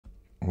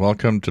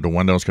Welcome to the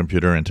Windows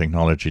Computer and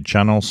Technology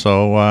channel.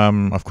 So,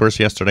 of course,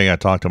 yesterday I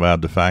talked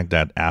about the fact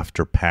that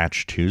after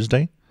Patch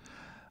Tuesday,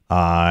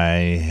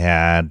 I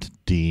had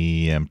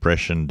the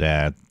impression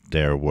that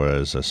there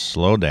was a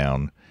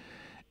slowdown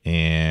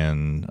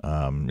in,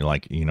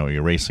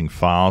 erasing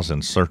files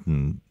and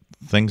certain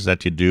things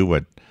that you do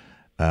with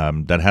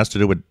that has to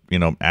do with,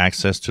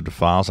 access to the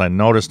files. I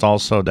noticed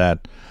also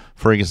that,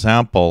 for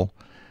example,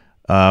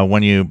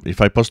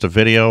 if I post a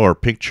video or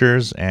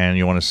pictures and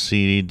you want to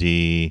see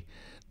the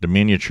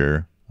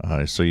miniature,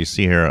 so you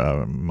see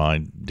here,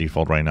 my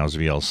default right now is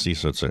VLC,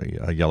 so it's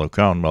a yellow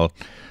cone. Well,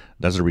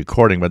 that's a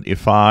recording, but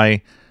if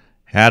I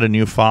had a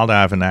new file that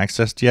I haven't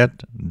accessed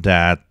yet,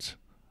 that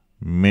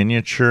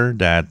miniature,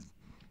 that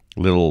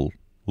little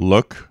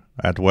look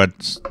at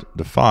what's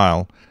the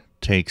file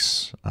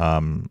takes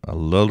a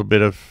little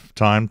bit of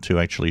time to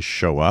actually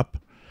show up.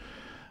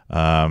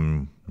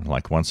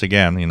 Like once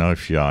again,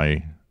 if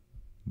I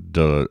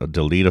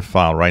delete a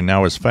file right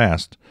now is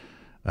fast.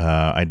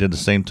 I did the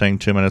same thing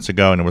 2 minutes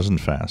ago and it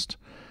wasn't fast.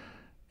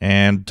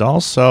 And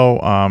also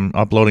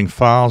uploading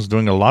files,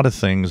 doing a lot of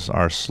things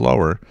are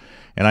slower.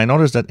 And I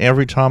noticed that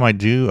every time I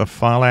do a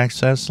file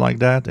access like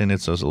that and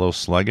it's a little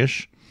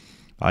sluggish,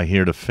 I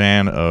hear the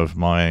fan of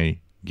my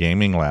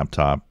gaming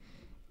laptop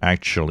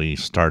actually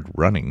start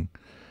running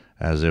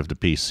as if the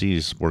PC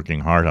is working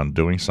hard on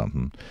doing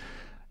something.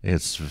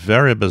 It's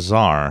very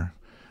bizarre.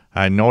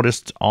 I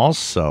noticed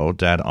also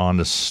that on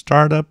the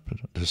startup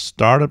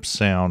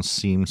sound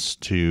seems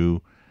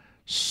to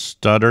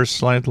stutter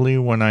slightly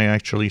when I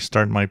actually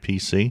start my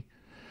PC.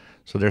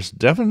 So there's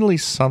definitely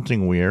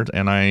something weird,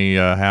 and I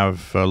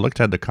have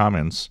looked at the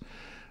comments.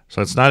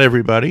 So it's not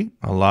everybody.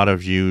 A lot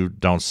of you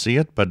don't see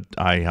it, but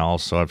I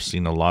also have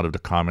seen a lot of the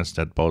comments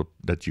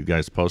that you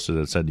guys posted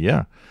that said,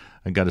 yeah,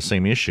 I got the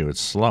same issue.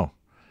 It's slow.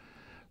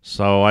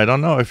 So I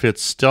don't know if it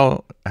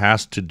still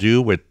has to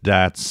do with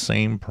that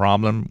same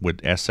problem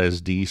with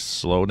SSD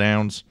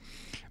slowdowns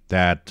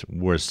that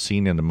were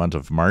seen in the month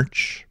of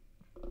March.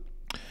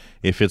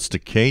 If it's the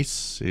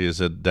case, is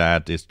it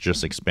that it's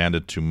just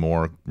expanded to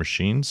more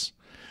machines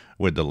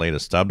with the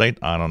latest update?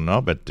 I don't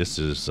know, but this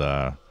is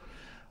a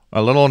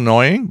little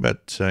annoying,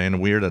 but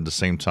and weird at the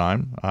same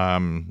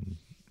time.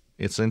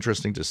 It's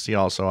interesting to see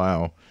also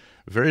how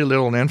very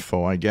little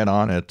info I get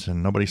on it,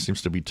 and nobody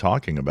seems to be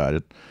talking about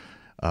it.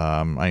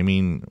 I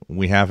mean,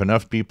 we have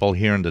enough people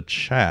here in the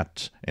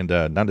chat,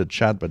 not the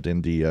chat, but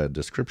in the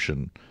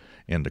description,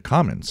 in the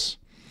comments,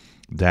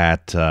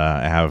 that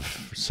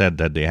have said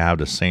that they have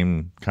the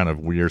same kind of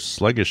weird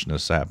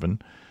sluggishness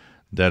happen,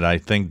 that I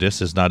think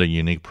this is not a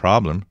unique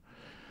problem.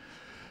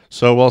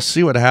 So we'll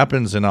see what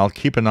happens, and I'll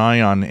keep an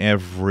eye on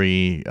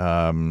every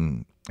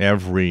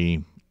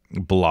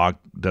blog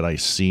that I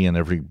see and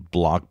every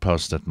blog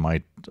post that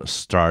might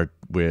start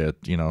with,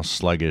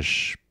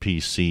 sluggish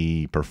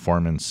PC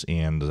performance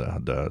and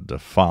the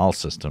file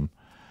system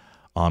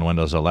on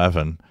Windows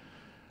 11.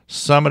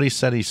 Somebody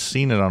said he's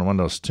seen it on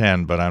Windows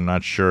 10, but I'm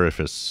not sure if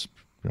it's,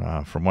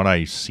 from what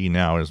I see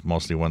now, is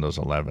mostly Windows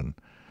 11.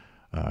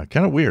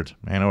 Kind of weird.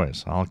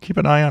 Anyways, I'll keep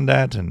an eye on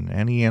that, and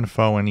any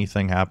info,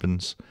 anything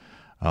happens,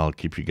 I'll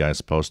keep you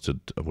guys posted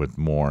with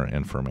more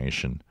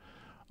information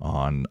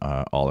on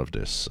all of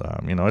this.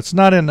 It's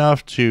not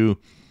enough to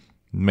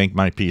make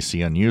my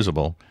PC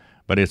unusable,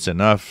 but it's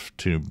enough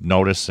to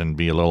notice and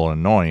be a little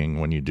annoying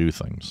when you do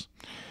things.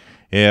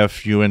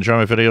 If you enjoy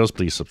my videos,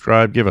 please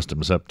subscribe, give us a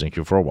thumbs up. Thank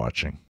you for watching.